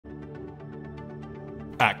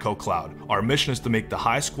At KodeKloud, our mission is to make the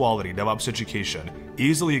highest quality DevOps education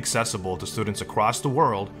easily accessible to students across the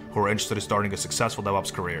world who are interested in starting a successful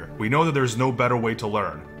DevOps career. We know that there's no better way to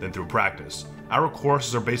learn than through practice. Our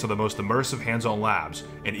courses are based on the most immersive hands-on labs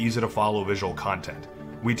and easy to follow visual content.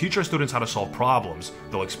 We teach our students how to solve problems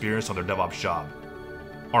they'll experience on their DevOps job.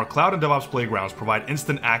 Our cloud and DevOps playgrounds provide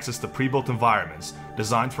instant access to pre-built environments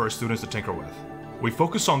designed for our students to tinker with. We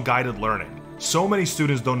focus on guided learning. So many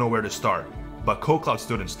students don't know where to start, but KodeKloud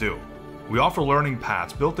students do. We offer learning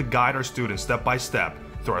paths built to guide our students step by step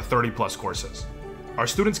through our 30+ courses. Our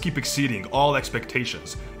students keep exceeding all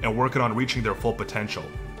expectations and working on reaching their full potential.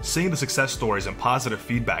 Seeing the success stories and positive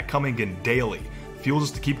feedback coming in daily fuels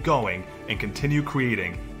us to keep going and continue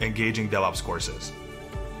creating engaging DevOps courses.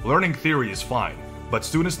 Learning theory is fine, but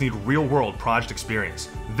students need real-world project experience.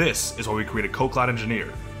 This is why we created KodeKloud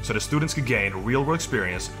Engineer, so the students can gain real-world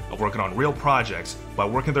experience of working on real projects by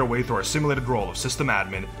working their way through our simulated role of system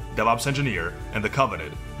admin, DevOps engineer, and the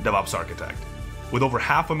coveted DevOps architect. With over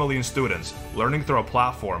 500,000 students learning through our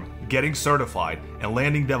platform, getting certified, and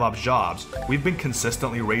landing DevOps jobs, we've been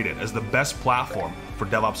consistently rated as the best platform for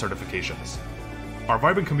DevOps certifications. Our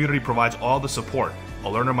vibrant community provides all the support a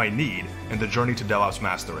learner might need in the journey to DevOps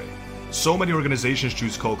mastery. So many organizations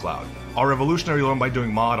choose KodeKloud. Our revolutionary Learn by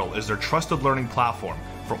Doing model is their trusted learning platform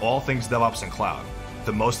for all things DevOps and cloud,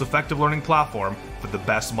 the most effective learning platform for the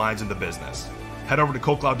best minds in the business. Head over to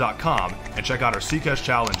KodeKloud.com and check out our CCAS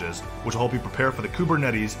challenges, which will help you prepare for the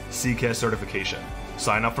Kubernetes CCAS certification.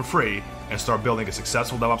 Sign up for free and start building a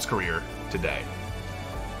successful DevOps career today.